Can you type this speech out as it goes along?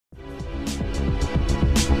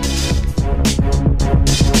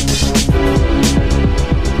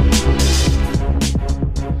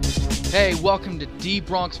Hey, welcome to D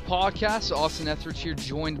Bronx Podcast. Austin Etheridge here,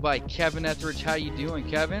 joined by Kevin Etheridge. How you doing,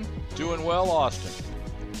 Kevin? Doing well, Austin.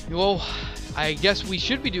 Well, I guess we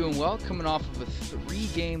should be doing well, coming off of a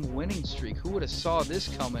 3-game winning streak. Who would have saw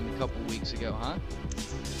this coming a couple weeks ago, huh?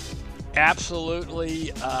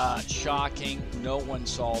 Absolutely shocking. No one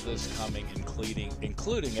saw this coming,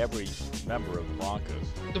 including every member of the Broncos.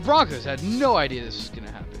 The Broncos had no idea this was going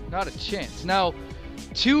to happen. Not a chance. Now,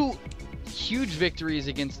 two huge victories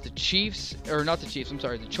against the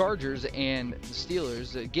the Chargers and the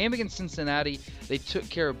Steelers. The game against Cincinnati, they took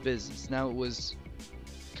care of business. Now, it was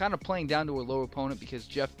kind of playing down to a lower opponent because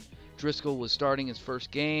Jeff Driscoll was starting his first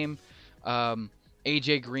game.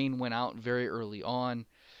 AJ Green went out very early on,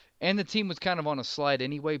 and the team was kind of on a slide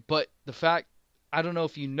anyway. But the fact, I don't know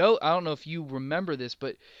if you remember this,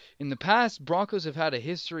 but in the past, Broncos have had a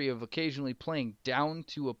history of occasionally playing down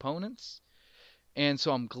to opponents. And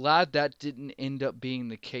so I'm glad that didn't end up being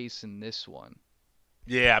the case in this one.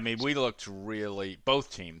 Yeah, I mean,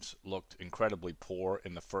 both teams looked incredibly poor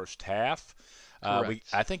in the first half.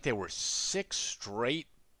 I think there were 6 straight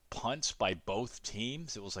punts by both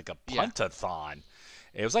teams. It was like a punt-a-thon.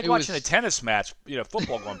 It was like watching a tennis match,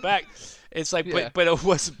 football going back. It's like, but it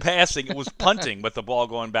wasn't passing. It was punting with the ball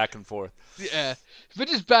going back and forth. Yeah, but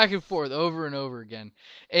just back and forth over and over again.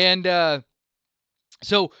 And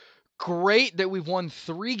so great that we've won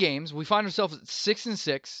 3 games. We find ourselves at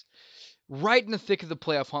 6-6, right in the thick of the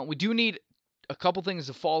playoff hunt. We do need a couple things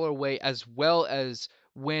to fall our way, as well as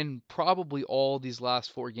win probably all these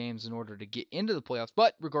last 4 games in order to get into the playoffs.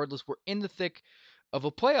 But regardless, we're in the thick of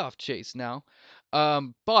a playoff chase now.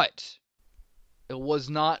 But it was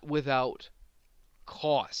not without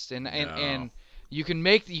cost, and you can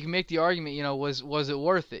make the argument. Was it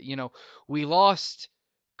worth it? We lost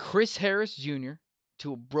Chris Harris Jr.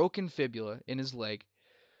 to a broken fibula in his leg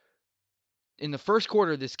in the first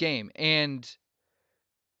quarter of this game, and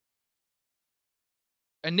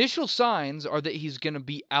initial signs are that he's going to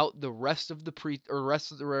be out the rest of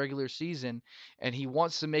the regular season, and he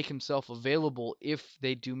wants to make himself available if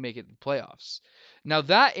they do make it to the playoffs. Now,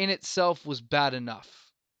 that in itself was bad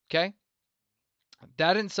enough. Okay?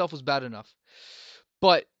 That in itself was bad enough.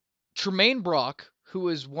 But Tremaine Brock, who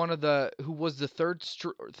was the third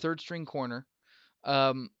string corner,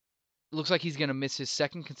 looks like he's going to miss his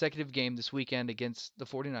second consecutive game this weekend against the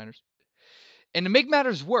 49ers. And to make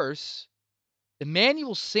matters worse,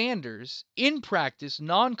 Emmanuel Sanders, in practice,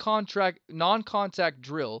 non-contact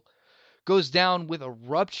drill, goes down with a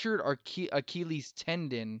ruptured Achilles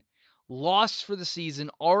tendon, lost for the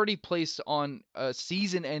season, already placed on a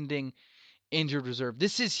season-ending injured reserve.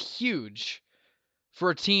 This is huge for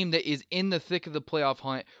a team that is in the thick of the playoff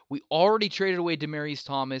hunt. We already traded away Demaryius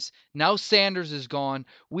Thomas. Now Sanders is gone.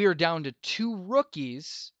 We are down to 2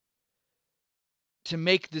 rookies to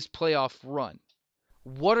make this playoff run.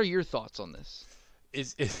 What are your thoughts on this?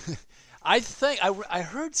 I think I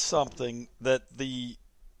heard something that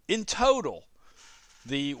in total,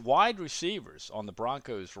 the wide receivers on the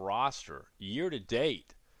Broncos roster year to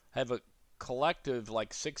date have a collective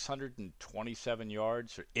like 627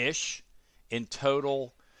 yards or ish in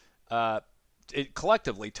total,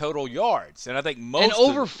 collectively total yards, and I think most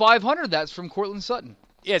over 500. That's from Courtland Sutton.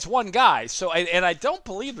 Yeah, it's one guy. So, and I don't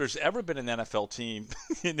believe there's ever been an NFL team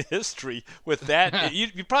in history with that.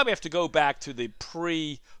 You probably have to go back to the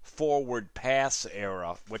pre-forward pass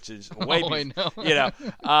era, which is way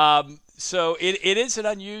so it is an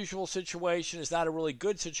unusual situation. It's not a really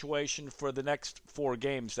good situation for the next 4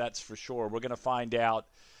 games, that's for sure. We're going to find out,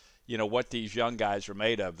 what these young guys are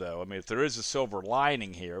made of, though. I mean, if there is a silver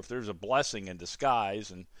lining here, if there's a blessing in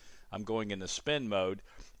disguise, and I'm going into spin mode,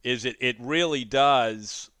 is it really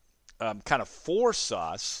does kind of force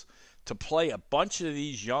us to play a bunch of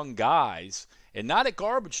these young guys, and not at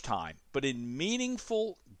garbage time, but in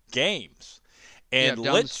meaningful games. And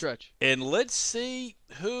down the stretch. And let's see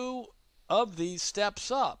who of these steps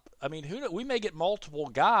up. I mean, we may get multiple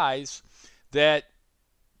guys that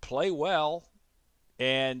play well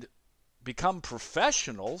and become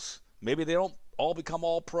professionals. Maybe they don't all become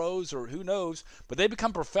all pros, or who knows, but they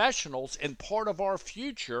become professionals and part of our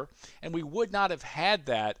future, and we would not have had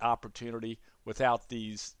that opportunity without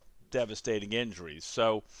these devastating injuries.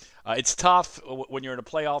 So it's tough when you're in a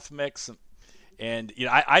playoff mix, and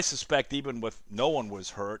I suspect even with no one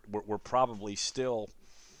was hurt, we're probably still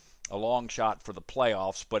a long shot for the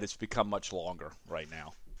playoffs, but it's become much longer right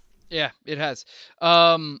now. Yeah, it has.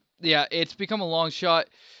 It's become a long shot.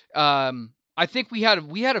 I think we had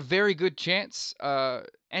a very good chance,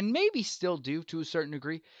 and maybe still do to a certain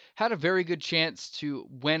degree, had a very good chance to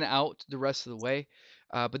win out the rest of the way.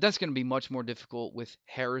 But that's going to be much more difficult with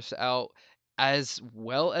Harris out as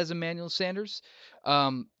well as Emmanuel Sanders.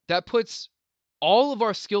 That puts all of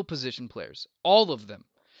our skill position players, all of them,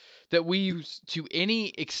 that we use to any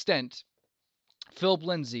extent, Philip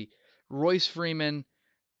Lindsay, Royce Freeman,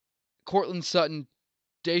 Cortland Sutton,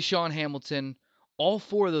 Deshaun Hamilton, all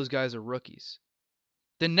four of those guys are rookies.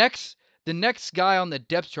 The next the next guy on the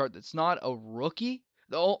depth chart that's not a rookie,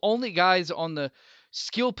 the only guys on the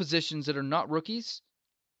skill positions that are not rookies,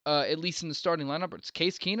 at least in the starting lineup, it's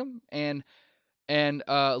Case Keenum and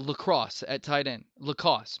Lacrosse at tight end.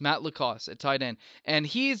 Matt Lacoste at tight end. And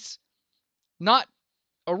he's not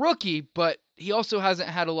a rookie, but he also hasn't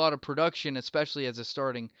had a lot of production, especially as a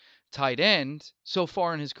starting tight end so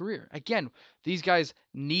far in his career. Again, these guys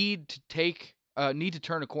need to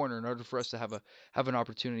turn a corner in order for us to have an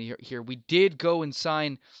opportunity here. We did go and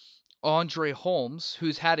sign Andre Holmes,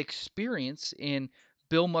 who's had experience in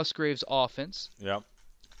Bill Musgrave's offense. Yep.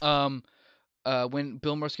 When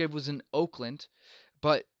Bill Musgrave was in Oakland,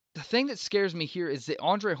 but the thing that scares me here is that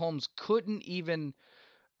Andre Holmes couldn't even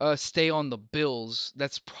stay on the Bills.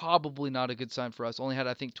 That's probably not a good sign for us. Only had,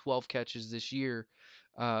 I think, 12 catches this year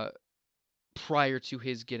uh, prior to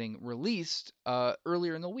his getting released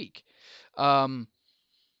earlier in the week. But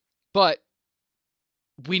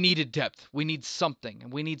we needed depth. We need something.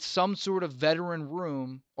 We need some sort of veteran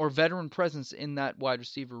room or veteran presence in that wide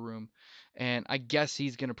receiver room. And I guess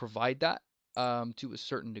he's going to provide that to a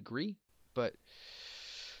certain degree. But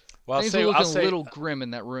Well, things are looking a little grim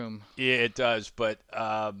in that room. Yeah, it does. But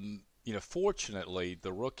fortunately,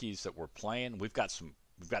 the rookies that we're playing, we've got some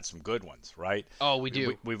good ones, right? Oh, we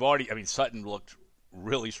do. We've already. I mean, Sutton looked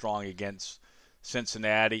really strong against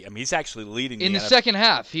Cincinnati. I mean, he's actually leading in the NFL. second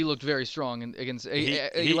half. He looked very strong against.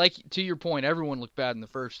 Like to your point, everyone looked bad in the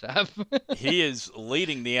first half. He is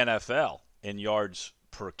leading the NFL in yards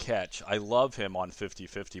per catch. I love him on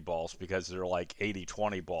 50-50 balls because they're like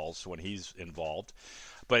 80-20 balls when he's involved.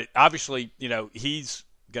 But obviously, he's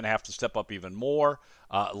going to have to step up even more.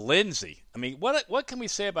 Lindsay, I mean, what can we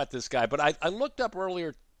say about this guy? But I looked up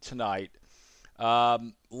earlier tonight.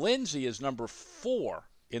 Lindsay is number 4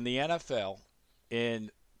 in the NFL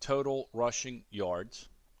in total rushing yards.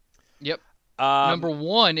 Yep. Number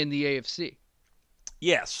 1 in the AFC.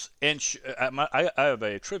 Yes, and I have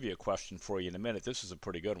a trivia question for you in a minute. This is a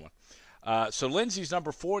pretty good one. So Lindsay's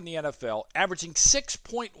number 4 in the NFL, averaging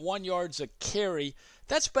 6.1 yards a carry.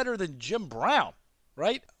 That's better than Jim Brown,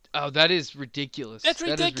 right? Oh, that is ridiculous. That's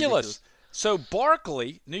ridiculous. So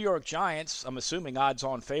Barkley, New York Giants, I'm assuming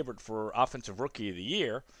odds-on favorite for Offensive Rookie of the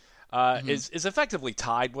Year, is effectively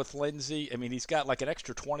tied with Lindsay. I mean, he's got like an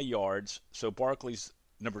extra 20 yards. So Barkley's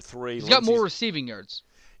number 3. He's got more receiving yards.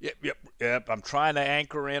 Yep. I'm trying to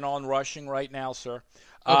anchor in on rushing right now, sir.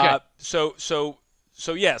 Okay. So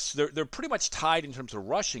yes, they're pretty much tied in terms of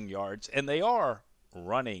rushing yards, and they are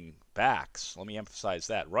running backs. Let me emphasize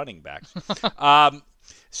that, running backs.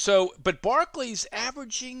 But Barkley's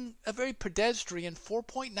averaging a very pedestrian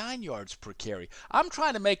 4.9 yards per carry. I'm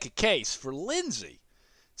trying to make a case for Lindsay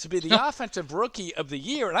to be the Offensive Rookie of the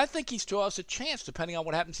Year, and I think he still has a chance depending on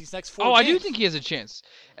what happens these next 4 games. I do think he has a chance.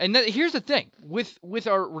 And here's the thing. With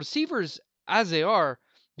our receivers as they are,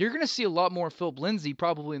 you're going to see a lot more Philip Lindsay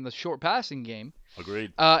probably in the short passing game.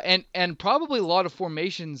 Agreed. And probably a lot of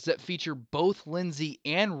formations that feature both Lindsay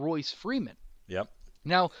and Royce Freeman. Yep.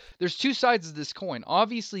 Now, there's two sides of this coin.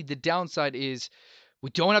 Obviously, the downside is we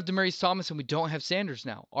don't have Demaryius Thomas and we don't have Sanders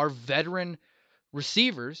now. Our veteran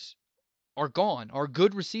receivers are gone. Our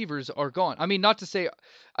good receivers are gone. I mean, not to say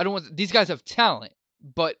these guys have talent,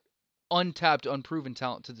 but untapped, unproven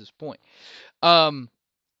talent to this point.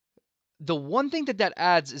 The one thing that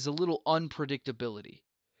adds is a little unpredictability.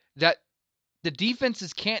 That the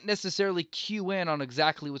defenses can't necessarily cue in on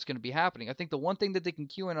exactly what's going to be happening. I think the one thing that they can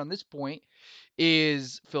cue in on this point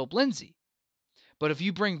is Philip Lindsay. But if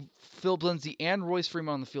you bring Philip Lindsay and Royce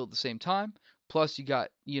Freeman on the field at the same time, plus you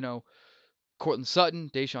got, Cortland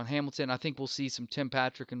Sutton, Deshaun Hamilton, I think we'll see some Tim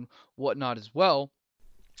Patrick and whatnot as well.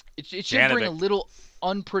 It should bring a little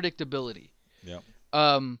unpredictability. Yeah.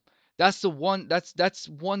 That's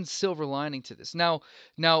one silver lining to this. Now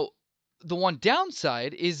the one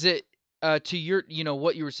downside is that to your,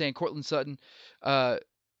 what you were saying, Cortland Sutton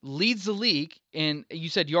leads the league in, you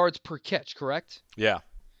said yards per catch, correct? Yeah.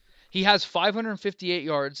 He has 558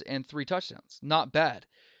 yards and 3 touchdowns. Not bad.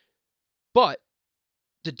 But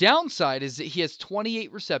the downside is that he has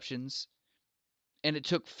 28 receptions, and it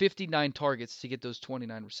took 59 targets to get those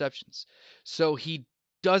 29 receptions. So he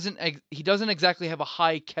doesn't exactly have a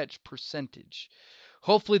high catch percentage.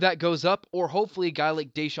 Hopefully that goes up, or hopefully a guy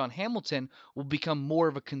like Deshaun Hamilton will become more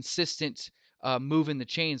of a consistent moving the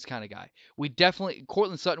chains kind of guy.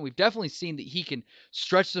 Cortland Sutton, we've definitely seen that he can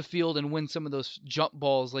stretch the field and win some of those jump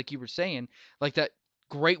balls, like you were saying, like that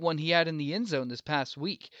great one he had in the end zone this past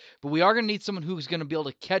week. But we are going to need someone who's going to be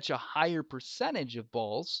able to catch a higher percentage of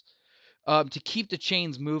balls to keep the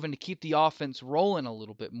chains moving, to keep the offense rolling a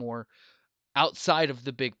little bit more outside of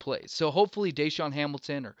the big plays. So hopefully Deshaun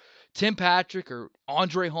Hamilton or Tim Patrick or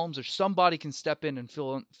Andre Holmes or somebody can step in and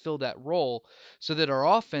fill that role so that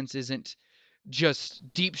our offense isn't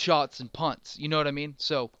just deep shots and punts. You know what I mean?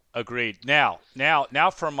 So agreed. Now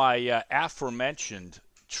for my aforementioned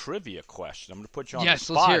trivia question. I'm going to put you on the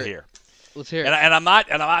spot here. Let's hear it. And I'm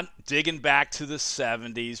not digging back to the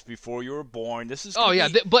 70s before you were born. This is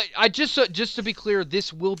but I just to be clear,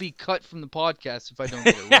 this will be cut from the podcast if I don't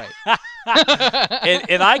get it right.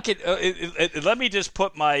 and I could let me just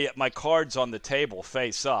put my cards on the table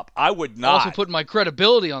face up. I would not also put my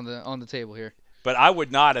credibility on the table here. But I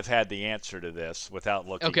would not have had the answer to this without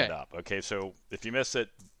looking it up. Okay, so if you miss it,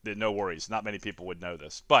 then no worries. Not many people would know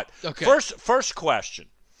this. But okay. First question.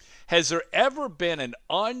 Has there ever been an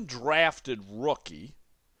undrafted rookie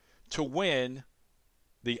to win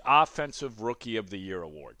the Offensive Rookie of the Year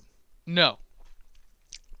award? No.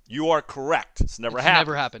 You are correct. It's never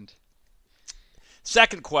happened.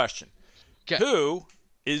 Second question. Okay. Who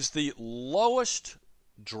is the lowest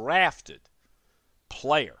drafted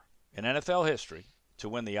player in NFL history to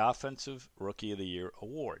win the Offensive Rookie of the Year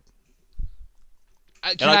award?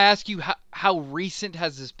 Can I ask you how recent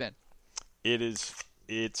has this been?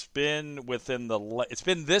 It's been it's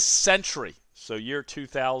been this century, so year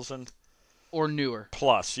 2000 or newer.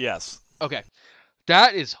 Plus, yes. Okay.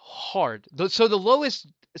 That is hard. So the lowest.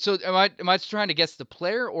 So am I trying to guess the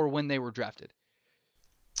player or when they were drafted?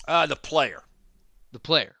 The player. The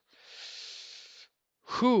player.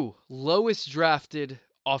 Who lowest drafted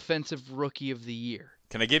Offensive Rookie of the Year?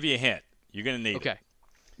 Can I give you a hint? You're going to need it. Okay.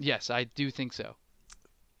 Yes, I do think so.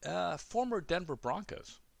 Former Denver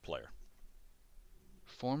Broncos player.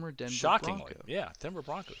 Former Denver Shockingly, Broncos. yeah, Denver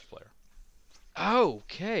Broncos player.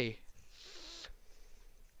 Okay.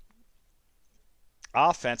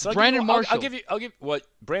 Offense. Brandon Marshall. I'll give what?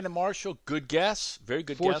 Brandon Marshall. Good guess. Very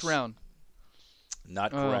good guess. Fourth round.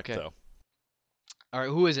 Not correct though. All right,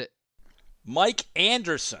 who is it? Mike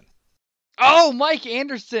Anderson. Oh, Mike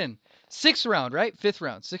Anderson. Sixth round, right? Fifth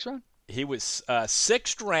round. Sixth round? He was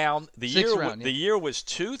sixth round. The year was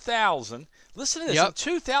 2000. Listen to this. Yep. In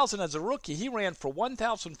 2000, as a rookie, he ran for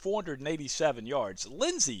 1,487 yards.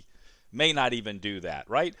 Lindsey may not even do that,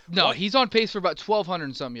 right? No, he's on pace for about 1,200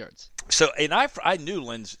 and some yards. So, and I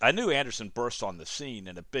knew Anderson burst on the scene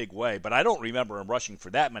in a big way, but I don't remember him rushing for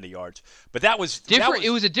that many yards. But that was different. It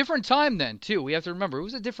was a different time then, too. We have to remember it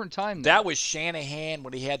was a different time then. That was Shanahan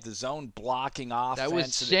when he had the zone blocking offense. That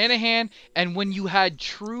was Shanahan, and when you had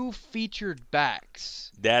true featured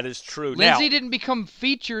backs. That is true. Lindsey didn't become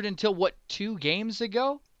featured until what, 2 games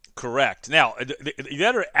ago? Correct. Now, the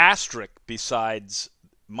other asterisk besides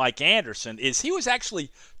Mike Anderson is he was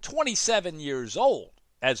actually 27 years old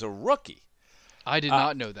as a rookie. I did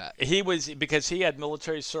not know that. He was, because he had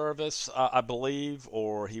military service, I believe,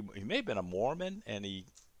 or he may have been a Mormon, and he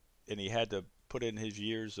had to put in his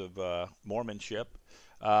years of Mormonship.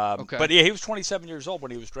 Okay. But yeah, he was 27 years old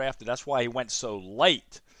when he was drafted. That's why he went so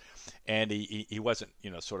late, and he wasn't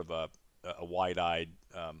sort of a wide-eyed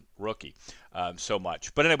rookie so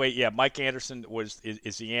much. But anyway, yeah, Mike Anderson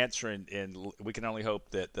is the answer, and we can only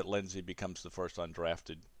hope that Lindsey becomes the first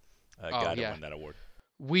undrafted guy to win that award.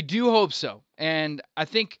 We do hope so, and I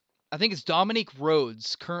think it's Dominique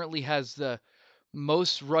Rhodes currently has the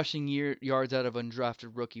most rushing yards out of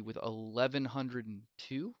undrafted rookie with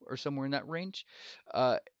 1,102 or somewhere in that range,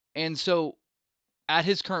 and so at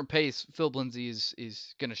his current pace, Phil Lindsey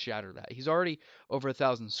is going to shatter that. He's already over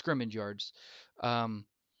 1,000 scrimmage yards,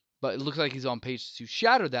 but it looks like he's on pace to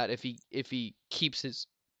shatter that if he keeps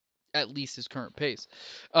at least his current pace.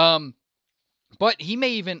 But he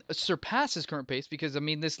may even surpass his current pace because, I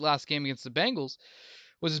mean, this last game against the Bengals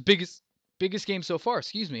was his biggest game so far.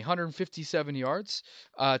 157 yards,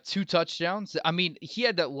 2 touchdowns. I mean, he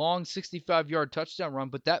had that long 65-yard touchdown run,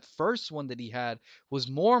 but that first one that he had was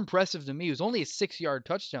more impressive to me. It was only a 6-yard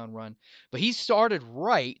touchdown run, but he started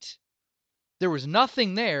right. There was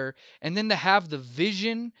nothing there, and then to have the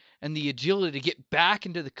vision and the agility to get back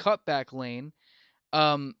into the cutback lane,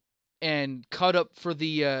 and cut up for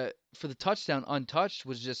the touchdown untouched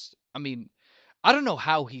was just, I mean, I don't know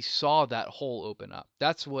how he saw that hole open up.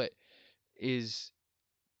 That's what is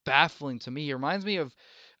baffling to me. He reminds me of,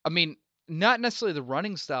 I mean, not necessarily the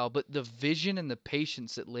running style, but the vision and the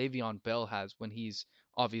patience that Le'Veon Bell has when he's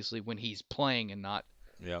playing and not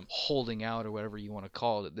Yeah. holding out or whatever you want to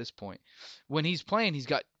call it at this point. When he's playing, he's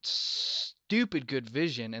got stupid good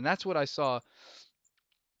vision, and that's what I saw,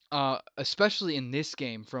 especially in this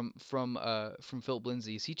game from Philip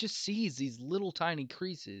Lindsay. Is he just sees these little tiny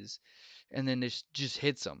creases, and then just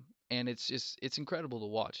hits them, and it's incredible to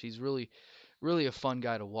watch. He's really a fun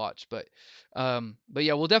guy to watch. But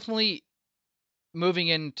yeah, we'll definitely moving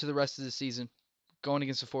into the rest of the season, going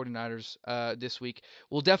against the 49ers this week,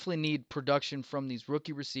 we'll definitely need production from these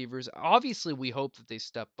rookie receivers. Obviously, we hope that they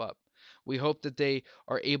step up. We hope that they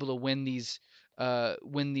are able to win these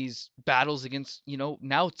battles against,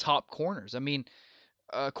 now top corners. I mean,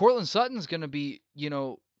 Cortland Sutton's going to be,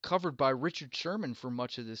 covered by Richard Sherman for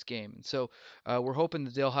much of this game. And so we're hoping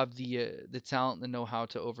that they'll have the talent and the know-how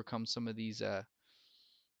to overcome some of these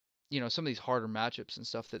harder matchups and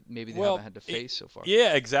stuff that maybe they haven't Well, had to face so far.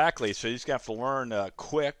 yeah, exactly. So he's going to have to learn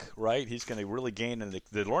quick, right? He's going to really gain, and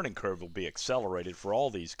the learning curve will be accelerated for all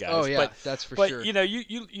these guys. Oh yeah, that's for sure. But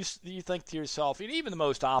you think to yourself, even the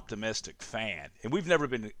most optimistic fan, and we've never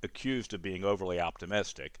been accused of being overly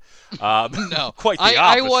optimistic. No, quite the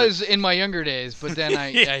I opposite. was in my younger days, but then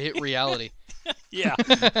I hit reality. Yeah,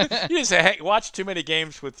 you just say, hey, watch too many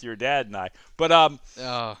games with your dad and I. But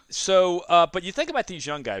but you think about these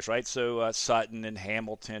young guys, right? So Sutton and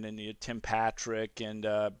Hamilton and Tim Patrick and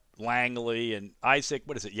Langley and Isaac.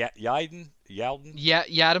 What is it? Yalden? Yeah,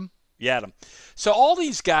 Yadam. Yadam. So all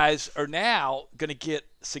these guys are now going to get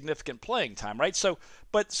significant playing time, right?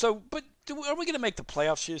 But are we going to make the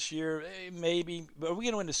playoffs this year? Maybe. Are we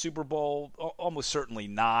going to win the Super Bowl? Almost certainly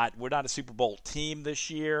not. We're not a Super Bowl team this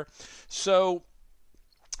year. So,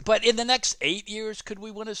 but in the next 8 years, could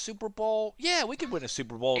we win a Super Bowl? Yeah, we could win a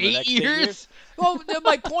Super Bowl in the next 8 years. Well,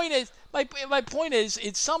 my point is,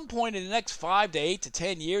 at some point in the next 5 to 8 to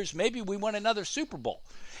 10 years, maybe we win another Super Bowl.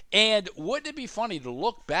 And wouldn't it be funny to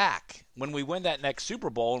look back when we win that next Super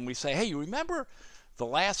Bowl and we say, hey, you remember the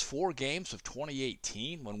last 4 games of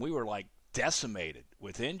 2018 when we were like decimated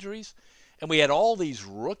with injuries and we had all these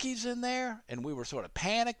rookies in there and we were sort of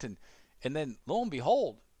panicked, and then lo and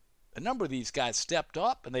behold, a number of these guys stepped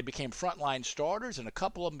up and they became frontline starters, and a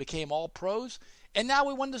couple of them became all pros, and now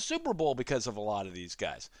we won the Super Bowl because of a lot of these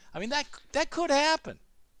guys. I mean, that could happen.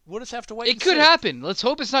 We'll just have to wait. It could happen. Let's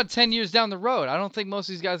hope it's not 10 years down the road. I don't think most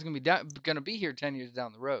of these guys are going to be here 10 years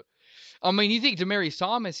down the road. I mean, you think Demaryius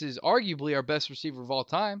Thomas is arguably our best receiver of all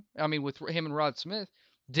time. I mean, with him and Rod Smith,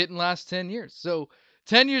 didn't last 10 years. So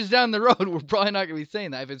 10 years down the road, we're probably not going to be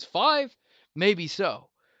saying that. If it's 5, maybe so.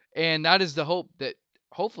 And that is the hope that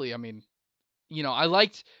hopefully, I mean, I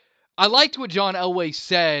liked what John Elway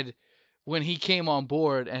said when he came on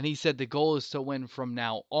board, and he said the goal is to win from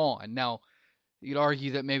now on. Now, you'd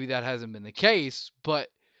argue that maybe that hasn't been the case, but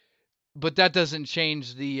that doesn't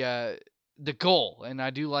change the goal, and I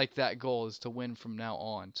do like that goal is to win from now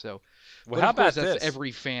on. So, well, how about that's this?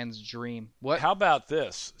 Every fan's dream. What? How about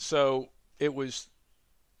this? So it was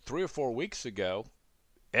 3 or 4 weeks ago.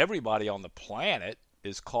 Everybody on the planet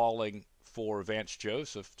is calling for Vance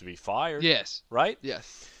Joseph to be fired. Yes. Right.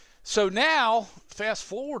 Yes. So now, fast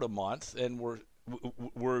forward a month, and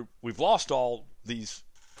we've lost all these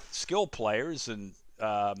skill players, and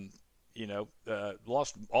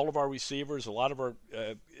lost all of our receivers, a lot of our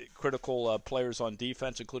critical players on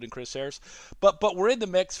defense, including Chris Harris. But we're in the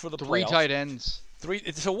mix for the playoffs. 3 tight ends.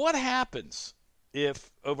 3. So what happens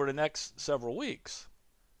if over the next several weeks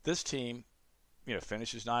this team,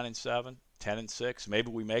 finishes 9-7, 10-6?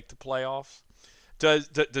 Maybe we make the playoffs.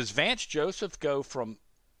 Does Vance Joseph go from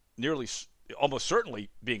nearly, almost certainly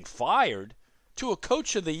being fired to a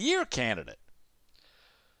Coach of the Year candidate?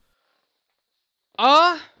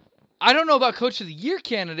 I don't know about Coach of the Year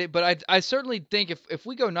candidate, but I certainly think if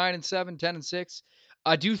we go 9-7, 10-6,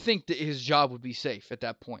 I do think that his job would be safe at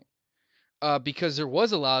that point. Because there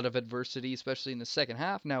was a lot of adversity, especially in the second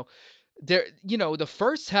half. Now, the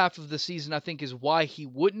first half of the season, I think, is why he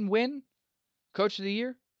wouldn't win Coach of the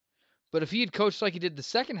Year. But if he had coached like he did the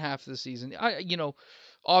second half of the season,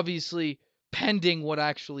 obviously pending what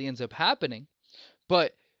actually ends up happening,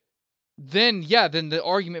 but then the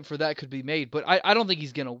argument for that could be made. But I don't think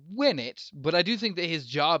he's going to win it, but I do think that his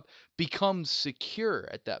job becomes secure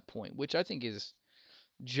at that point, which I think is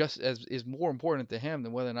is more important to him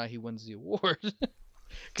than whether or not he wins the award.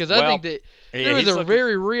 Because I think that there is a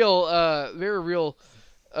very real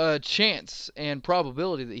chance and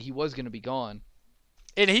probability that he was going to be gone.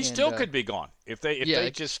 And he still could be gone if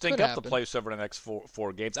they just stink up the place over the next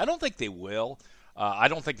four games. I don't think they will. I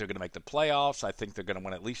don't think they're going to make the playoffs. I think they're going to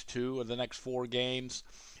win at least 2 of the next 4 games.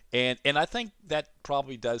 And I think that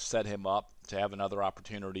probably does set him up to have another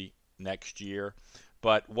opportunity next year.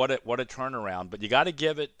 But what a turnaround. But you got to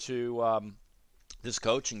give it to this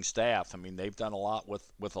coaching staff, I mean, they've done a lot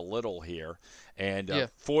with a little here. And Yeah.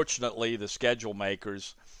 fortunately, the schedule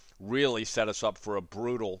makers really set us up for a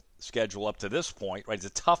brutal schedule up to this point, right? It's the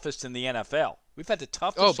toughest in the NFL. We've had the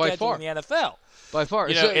Oh, toughest by schedule in far. the NFL. By far.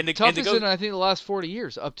 You It's know, the and to toughest go, in I think the last 40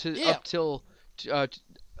 years yeah, uh,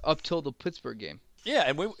 up till the Pittsburgh game. yeah,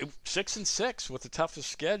 and we 6-6 with the toughest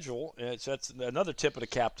schedule. That's another tip of the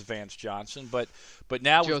cap to Vance Johnson. But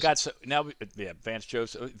now we've Joseph. got yeah, Vance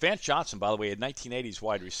Joseph. Vance Johnson, by the way, a 1980s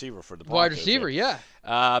wide receiver for the Wide Broncos. receiver, yeah.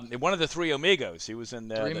 One of the three Amigos. He was in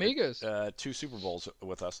Three amigos. 2 Super Bowls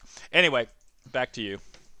with us. Anyway, back to you.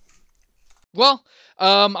 Well,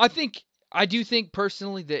 I do think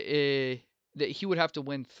personally that he would have to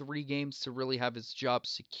win 3 games to really have his job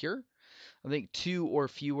secure. I think 2 or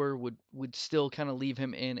fewer would still kind of leave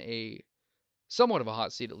him in a somewhat of a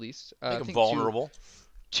hot seat at least. Make I him think vulnerable.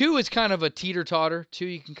 two is kind of a teeter totter. 2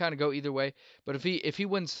 you can kind of go either way. But if he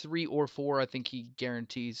wins 3 or 4, I think he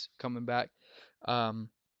guarantees coming back. Um,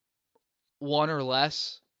 1 or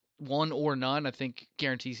less, 1 or none, I think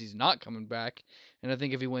guarantees he's not coming back. And I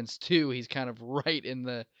think if he wins 2, he's kind of right in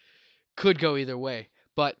the could go either way.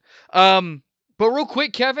 Um, but real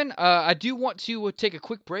quick, Kevin, I do want to take a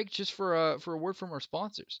quick break just for a word from our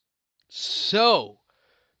sponsors. So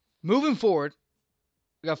moving forward,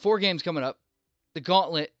 we got 4 games coming up. The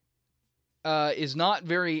gauntlet is not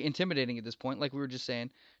very intimidating at this point, like we were just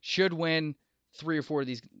saying. Should win 3 or 4 of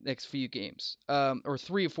these next few games, or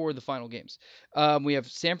 3 or 4 of the final games. We have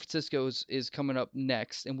San Francisco's is coming up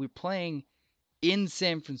next, and we're playing in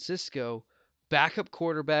San Francisco. Backup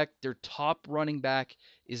quarterback, their top running back,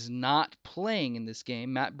 is not playing in this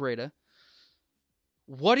game, Matt Breida.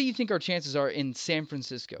 What do you think our chances are in San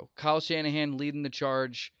Francisco? Kyle Shanahan leading the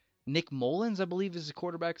charge. Nick Mullins, I believe, is the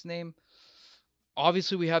quarterback's name.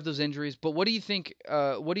 Obviously, we have those injuries, but what do you think?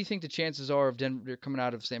 What do you think the chances are of Denver coming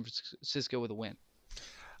out of San Francisco with a win?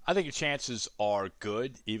 I think the chances are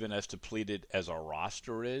good, even as depleted as our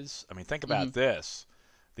roster is. I mean, think Mm-hmm. about this: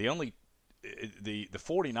 the only the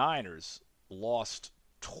 49ers lost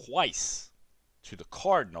twice to the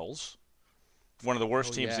Cardinals, one of the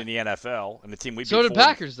worst Oh teams yeah. in the NFL, and the team we So beat did 40.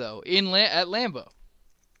 Packers though at Lambeau.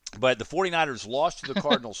 But the 49ers lost to the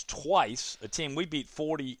Cardinals twice, a team we beat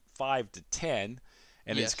 45-10, and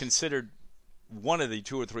it's Yes. considered one of the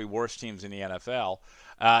 2 or 3 worst teams in the NFL.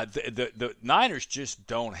 The Niners just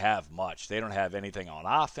don't have much. They don't have anything on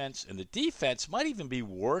offense, and the defense might even be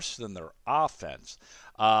worse than their offense.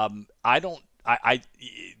 I don't.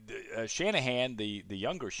 Shanahan, the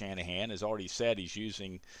younger Shanahan, has already said he's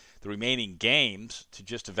using the remaining games to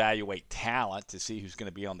just evaluate talent to see who's going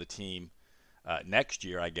to be on the team next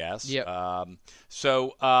year, I guess. Yep.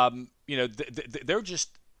 They're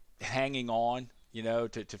just hanging on,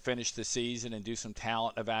 to finish the season and do some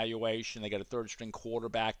talent evaluation. They got a third-string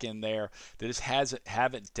quarterback in there that just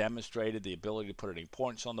haven't demonstrated the ability to put any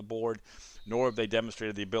points on the board, nor have they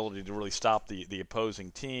demonstrated the ability to really stop the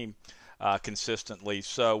opposing team consistently.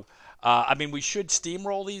 So, we should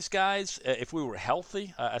steamroll these guys if we were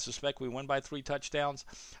healthy. I suspect we win by 3 touchdowns.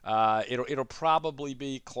 It'll probably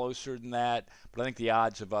be closer than that, but I think the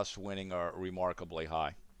odds of us winning are remarkably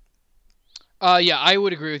high. Yeah, I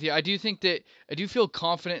would agree with you. I do feel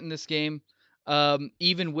confident in this game,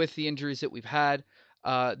 even with the injuries that we've had.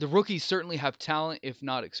 The rookies certainly have talent, if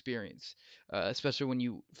not experience, especially when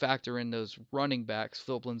you factor in those running backs,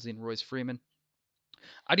 Philip Lindsay and Royce Freeman.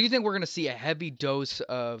 I do think we're going to see a heavy dose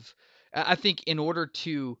of. I think in order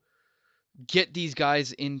to get these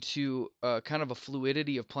guys into kind of a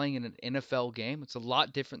fluidity of playing in an NFL game, it's a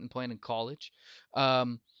lot different than playing in college.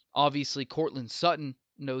 Um, Obviously, Cortland Sutton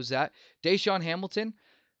knows that. Deshaun Hamilton,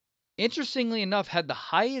 interestingly enough, had the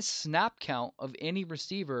highest snap count of any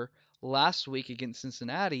receiver last week against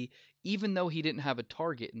Cincinnati, even though he didn't have a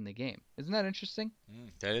target in the game. Isn't that interesting?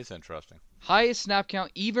 That is interesting. Highest snap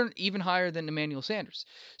count, even higher than Emmanuel Sanders.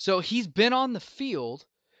 So he's been on the field,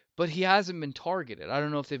 but he hasn't been targeted. I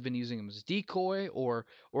don't know if they've been using him as a decoy or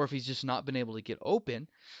if he's just not been able to get open.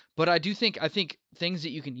 But I think things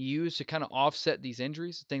that you can use to kind of offset these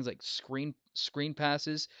injuries, things like screen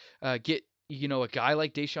passes, get a guy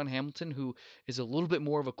like Deshaun Hamilton who is a little bit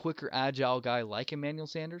more of a quicker, agile guy like Emmanuel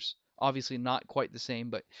Sanders. Obviously not quite the same,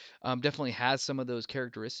 but definitely has some of those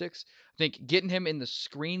characteristics. I think getting him in the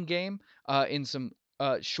screen game, in some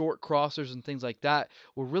short crossers and things like that,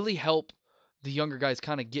 will really help the younger guys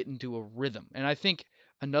kind of get into a rhythm. And I think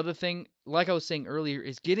another thing, like I was saying earlier,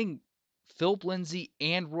 is getting Philip Lindsay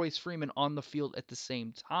and Royce Freeman on the field at the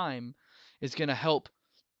same time is going to help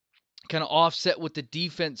kind of offset what the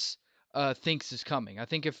defense thinks is coming. I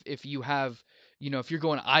think if you have if you're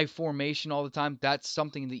going I formation all the time, that's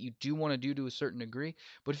something that you do want to do to a certain degree.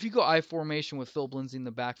 But if you go I formation with Philip Lindsay in the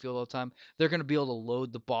backfield all the time, they're going to be able to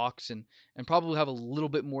load the box and probably have a little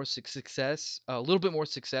bit more success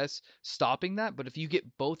stopping that. But if you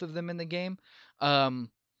get both of them in the game,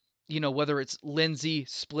 whether it's Lindsay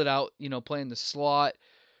split out, playing the slot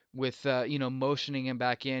with motioning him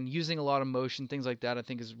back in, using a lot of motion, things like that, I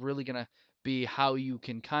think is really going to be how you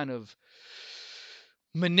can kind of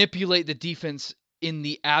manipulate the defense in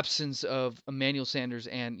the absence of Emmanuel Sanders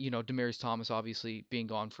and, Demaryius Thomas obviously being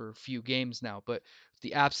gone for a few games now, but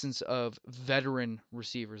the absence of veteran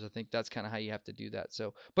receivers, I think that's kind of how you have to do that.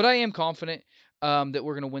 So, but I am confident that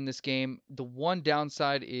we're going to win this game. The one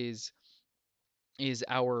downside is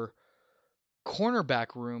our cornerback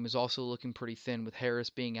room is also looking pretty thin with Harris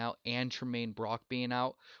being out and Tremaine Brock being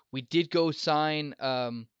out. We did go sign,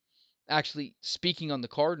 actually, speaking on the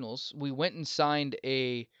Cardinals, we went and signed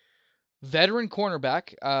a veteran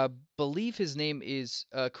cornerback. Believe his name is,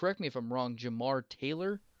 correct me if I'm wrong, Jamar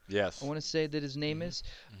Taylor. Yes. I want to say that his name is.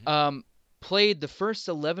 Mm-hmm. Played the first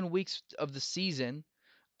 11 weeks of the season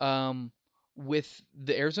with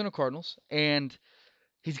the Arizona Cardinals, and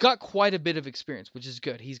he's got quite a bit of experience, which is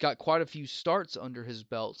good. He's got quite a few starts under his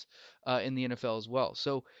belt in the NFL as well.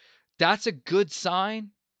 So that's a good sign.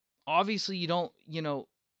 Obviously, you don't,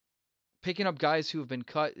 picking up guys who have been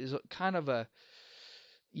cut is kind of a,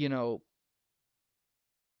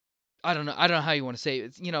 I don't know how you want to say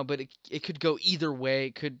it, but it could go either way.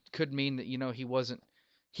 It could mean that, he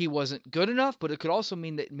wasn't good enough, but it could also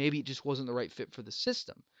mean that maybe it just wasn't the right fit for the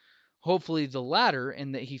system. Hopefully the latter,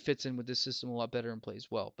 and that he fits in with this system a lot better and plays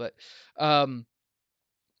well. But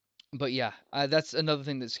yeah, that's another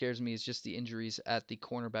thing that scares me is just the injuries at the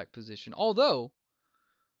cornerback position. Although,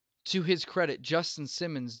 to his credit, Justin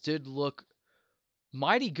Simmons did look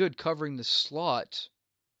mighty good covering the slot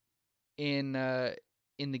in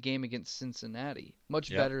the game against Cincinnati. Much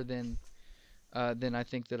better than I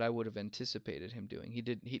think that I would have anticipated him doing.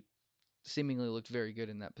 He seemingly looked very good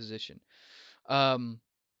in that position.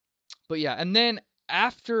 But yeah, and then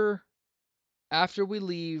after we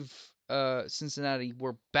leave Cincinnati,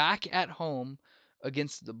 we're back at home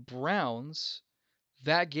against the Browns.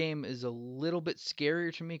 That game is a little bit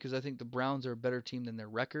scarier to me because I think the Browns are a better team than their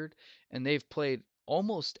record, and they've played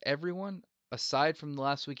almost everyone aside from the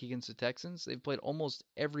last week against the Texans. They've played almost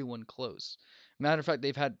everyone close. Matter of fact,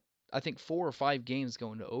 they've had, I think, 4 or 5 games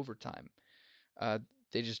going to overtime.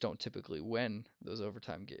 They just don't typically win those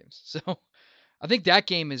overtime games. So I think that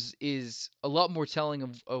game is a lot more telling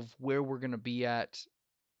of where we're going to be at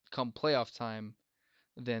come playoff time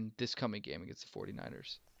than this coming game against the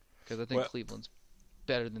 49ers. Because I think Cleveland's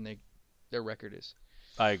better than their record is.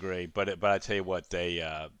 I agree, but I tell you what,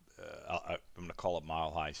 I'm going to call it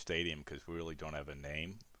Mile High Stadium because we really don't have a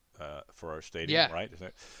name for our stadium, right?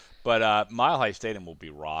 But Mile High Stadium will be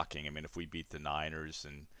rocking. I mean, if we beat the Niners,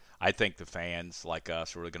 and I think the fans like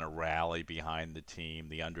us are really going to rally behind the team,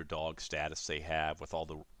 the underdog status they have with all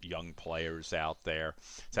the young players out there.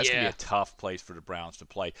 So that's going to be a tough place for the Browns to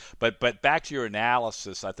play. But back to your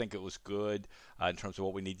analysis, I think it was good in terms of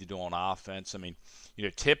what we need to do on offense. I mean,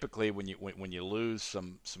 typically when you lose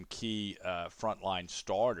some key frontline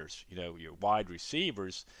starters, your wide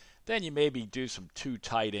receivers, then you maybe do some 2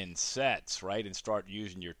 tight end sets, right, and start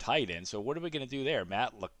using your tight end. So what are we going to do there?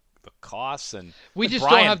 Matt LaCosse and we just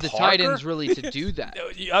Brian don't have the Parker? tight ends really to do that.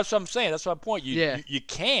 That's what I'm saying. That's my point. You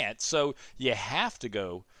can't. So you have to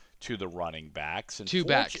go to the running backs. And 2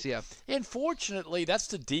 backs, yeah. And fortunately, that's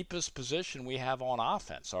the deepest position we have on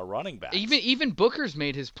offense, our running backs. Even Booker's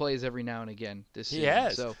made his plays every now and again this season. He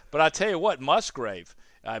has. So. But I tell you what, Musgrave,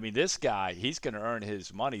 I mean, this guy, he's going to earn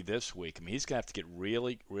his money this week. I mean, he's going to have to get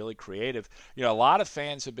really, really creative. A lot of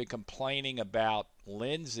fans have been complaining about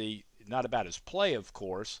Lindsay, not about his play, of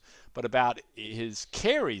course, but about his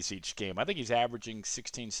carries each game. I think he's averaging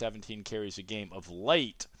 16, 17 carries a game of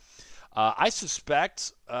late. I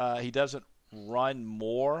suspect he doesn't run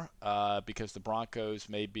more because the Broncos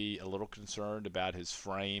may be a little concerned about his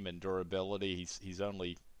frame and durability. He's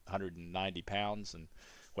only 190 pounds and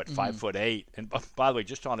 5'8". And by the way,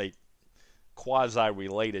 just on a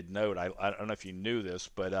quasi-related note, I don't know if you knew this,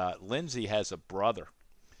 but Lindsay has a brother.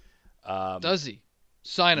 Does he?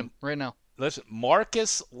 Sign him right now. Listen,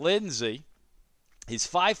 Marcus Lindsay, he's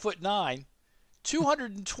 5'9",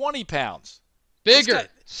 220 pounds. Bigger.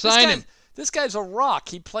 Sign him. This guy's a rock.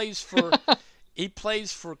 He plays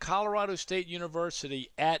for Colorado State University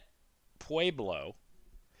at Pueblo.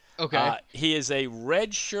 Okay. He is a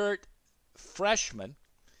redshirt freshman.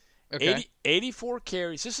 Okay. 84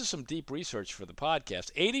 carries. This is some deep research for the podcast.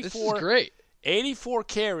 84. This is great. 84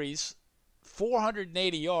 carries,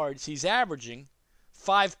 480 yards. He's averaging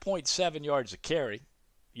 5.7 yards a carry.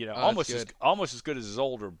 Oh, that's good. Almost as good as his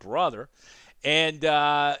older brother. And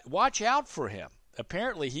watch out for him.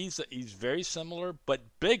 Apparently, he's very similar but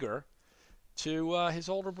bigger to his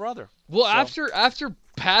older brother. Well, So after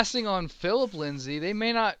passing on Philip Lindsay, they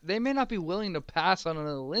may not be willing to pass on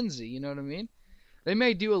another Lindsay. You know what I mean? They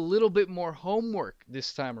may do a little bit more homework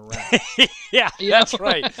this time around. yeah, You know? that's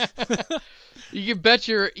right. You could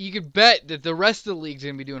bet that the rest of the league's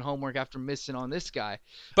gonna be doing homework after missing on this guy.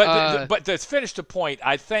 But to finish the point,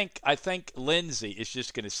 I think Lindsey is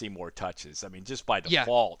just going to see more touches. I mean, just by Yeah.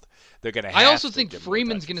 default, they're going to I have also to think give more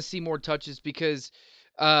Freeman's gonna touches. see more touches because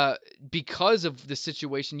of the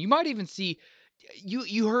situation. You might even see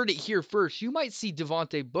you heard it here first. You might see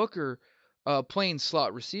Devontae Booker playing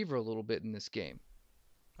slot receiver a little bit in this game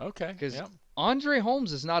Okay, because yeah. Andre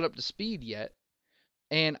Holmes is not up to speed yet.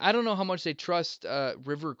 And I don't know how much they trust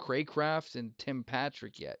River Craycraft and Tim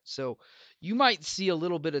Patrick yet. So you might see a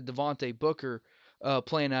little bit of Devontae Booker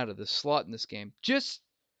playing out of the slot in this game. Just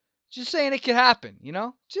saying it could happen, you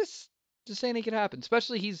know? Just saying it could happen.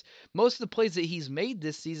 Especially most of the plays that he's made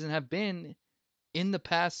this season have been in the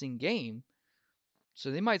passing game. So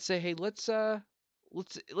they might say, "Hey, let's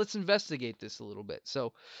investigate this a little bit."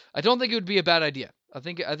 So I don't think it would be a bad idea. I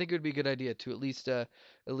think it would be a good idea to at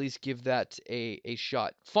least give that a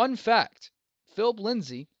shot. Fun fact: Philip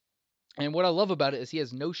Lindsay, and what I love about it is he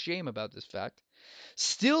has no shame about this fact.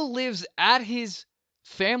 Still lives at his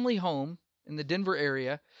family home in the Denver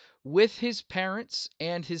area with his parents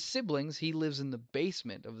and his siblings. He lives in the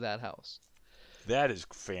basement of that house. That is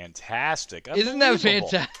fantastic. Isn't that Unbelievable.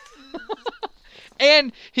 fantastic?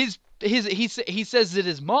 And he says that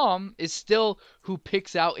his mom is still who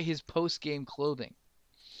picks out his post game clothing.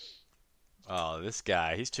 Oh, this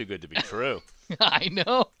guy, he's too good to be true. I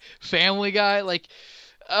know, Family Guy. Like,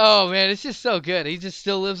 oh man, it's just so good. He just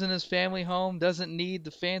still lives in his family home. Doesn't need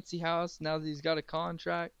the fancy house now that he's got a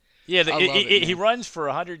contract. Yeah, I love it, he man. runs for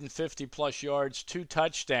 150 plus yards, 2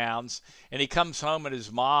 touchdowns, and he comes home and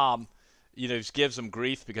his mom, just gives him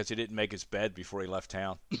grief because he didn't make his bed before he left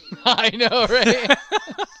town. I know, right?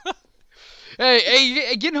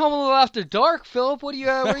 Hey, getting home a little after dark, Philip. Where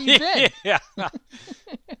you been? yeah.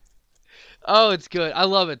 Oh, it's good. I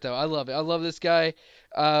love it though. I love it. I love this guy.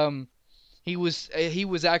 Um, he was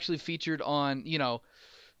actually featured on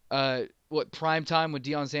what prime time with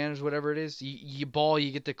Deion Sanders, whatever it is. You ball,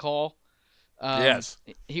 you get the call. Um, Yes.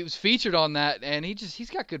 he was featured on that, and he's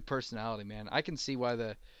got good personality, man. I can see why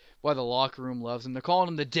the locker room loves him. They're calling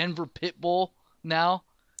him the Denver Pitbull now.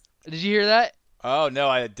 Did you hear that? Oh no,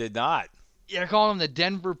 I did not. Yeah, they're calling him the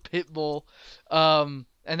Denver Pitbull.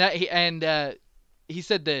 He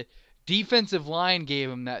said the defensive line gave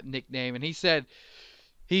him that nickname, and he said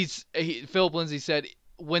Philip Lindsay said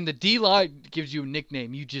when the D line gives you a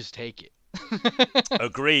nickname, you just take it.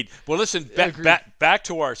 Agreed. Well, listen, Agreed. back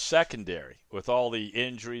to our secondary with all the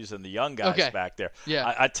injuries and the young guys Okay. back there.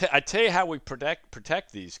 Yeah. I tell you how we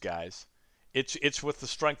protect these guys. It's with the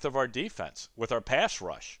strength of our defense, with our pass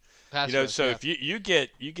rush. Pass rush. So Yeah. if you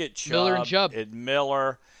get Miller and Chubb. and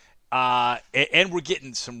Miller, and we're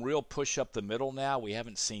getting some real push up the middle now. We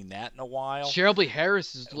haven't seen that in a while. Shelby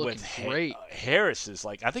Harris is looking With great. Harris is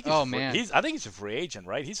like I think Oh, man. I think he's a free agent,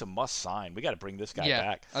 right? He's a must sign. We got to bring this guy Yeah,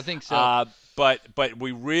 back. I think so. But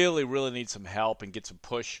we really need some help and get some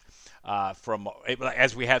push from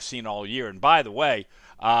as we have seen all year. And by the way,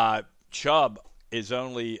 Chubb is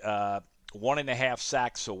only 1.5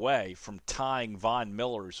 sacks away from tying Von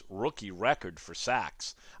Miller's rookie record for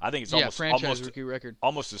sacks. I think it's Yeah, franchise almost rookie record.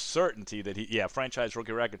 almost a certainty that franchise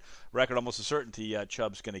rookie record almost a certainty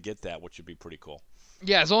Chubb's going to get that, which would be pretty cool.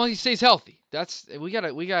 Yeah, as long as he stays healthy. We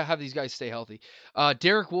gotta have these guys stay healthy.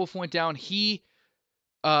 Derek Wolf went down.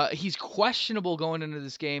 He's questionable going into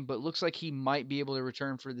this game, but looks like he might be able to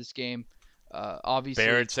return for this game. Obviously,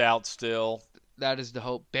 Barrett's out still. that is the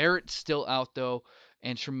hope. Barrett's still out though,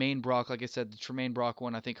 and Tremaine Brock, like I said, the Tremaine Brock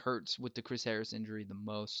one I think hurts with the Chris Harris injury the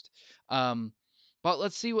most. Um, but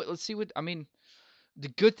let's see what I mean. The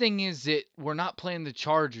good thing is that we're not playing the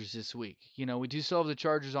Chargers this week. We do still have the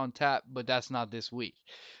Chargers on tap, but that's not this week.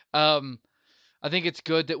 Um, I think it's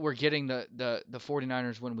good that we're getting the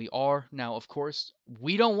 49ers when we are. Now, of course,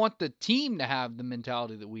 we don't want the team to have the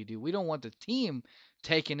mentality that we do. We don't want the team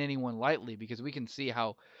taking anyone lightly because we can see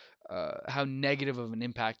how negative of an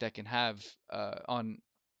impact that can have on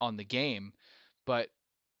the game. But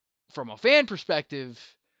from a fan perspective,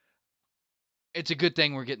 it's a good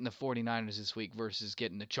thing we're getting the 49ers this week versus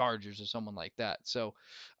getting the Chargers or someone like that. So,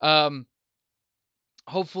 um,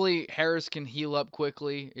 hopefully Harris can heal up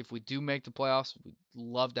quickly. If we do make the playoffs, we'd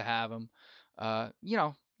love to have him.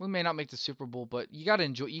 We may not make the Super Bowl, but you gotta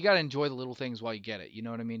enjoy the little things while you get it. You know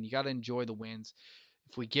what I mean? You gotta enjoy the wins.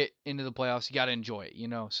 If we get into the playoffs, you gotta enjoy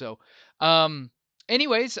it. So,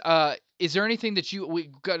 anyways, is there anything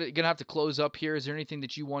that gonna have to close up here? Is there anything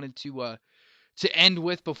that you wanted to end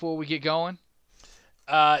with before we get going?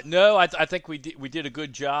 No, I think we did a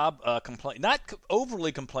good job not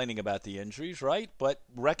overly complaining about the injuries, right? But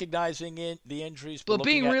recognizing the injuries, but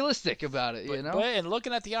being realistic about it, and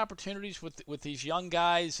looking at the opportunities with these young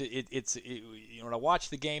guys. When I watch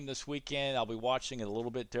the game this weekend, I'll be watching it a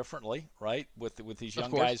little bit differently, right? With these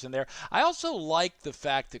young guys in there. I also like the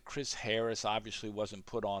fact that Chris Harris obviously wasn't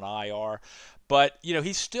put on IR, but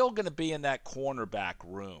he's still going to be in that cornerback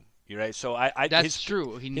room. Right, so that's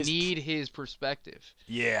true. He need his perspective.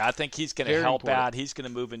 Yeah, I think he's going to help out. He's going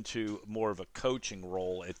to move into more of a coaching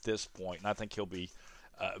role at this point, and I think he'll be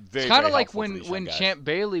very. It's kind of like when Champ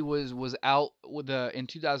Bailey was out in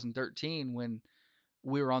 2013 when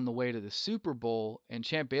we were on the way to the Super Bowl, and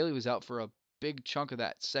Champ Bailey was out for a big chunk of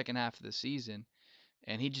that second half of the season,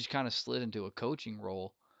 and he just kind of slid into a coaching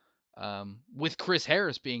role with Chris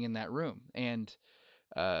Harris being in that room, and.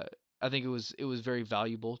 I think it was very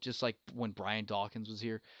valuable, just like when Brian Dawkins was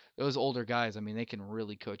here. Those older guys, I mean, they can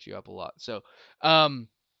really coach you up a lot. So,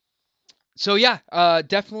 yeah,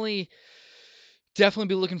 definitely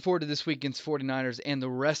be looking forward to this week against 49ers and the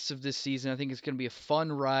rest of this season. I think it's going to be a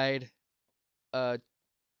fun ride.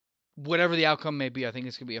 Whatever the outcome may be, I think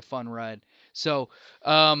it's going to be a fun ride. So,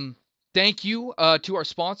 thank you to our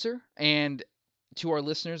sponsor and to our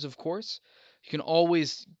listeners, of course. You can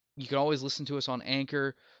always listen to us on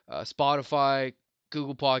Anchor, Spotify,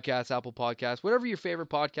 Google Podcasts, Apple Podcasts, whatever your favorite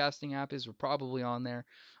podcasting app is, we're probably on there.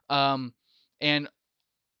 And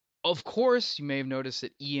of course, you may have noticed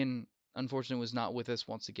that Ian, unfortunately, was not with us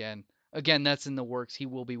once again. Again, that's in the works. He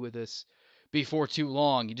will be with us before too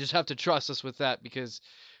long. You just have to trust us with that because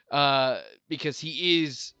he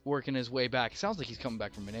is working his way back. It sounds like he's coming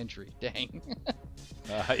back from an injury. Dang.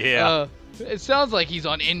 Yeah. It sounds like he's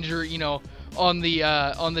on injury, on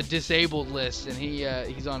the disabled list, and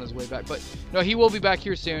he's on his way back. But no, he will be back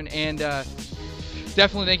here soon. And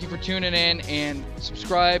definitely thank you for tuning in, and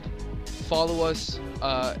subscribe, follow us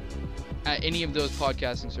at any of those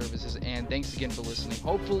podcasting services. And thanks again for listening.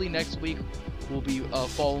 Hopefully next week we'll be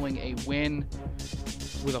following a win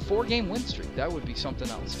with a 4-game win streak. That would be something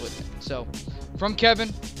else, wouldn't it? So, from Kevin,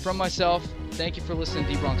 from myself, thank you for listening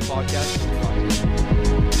to D-Bronx Podcast.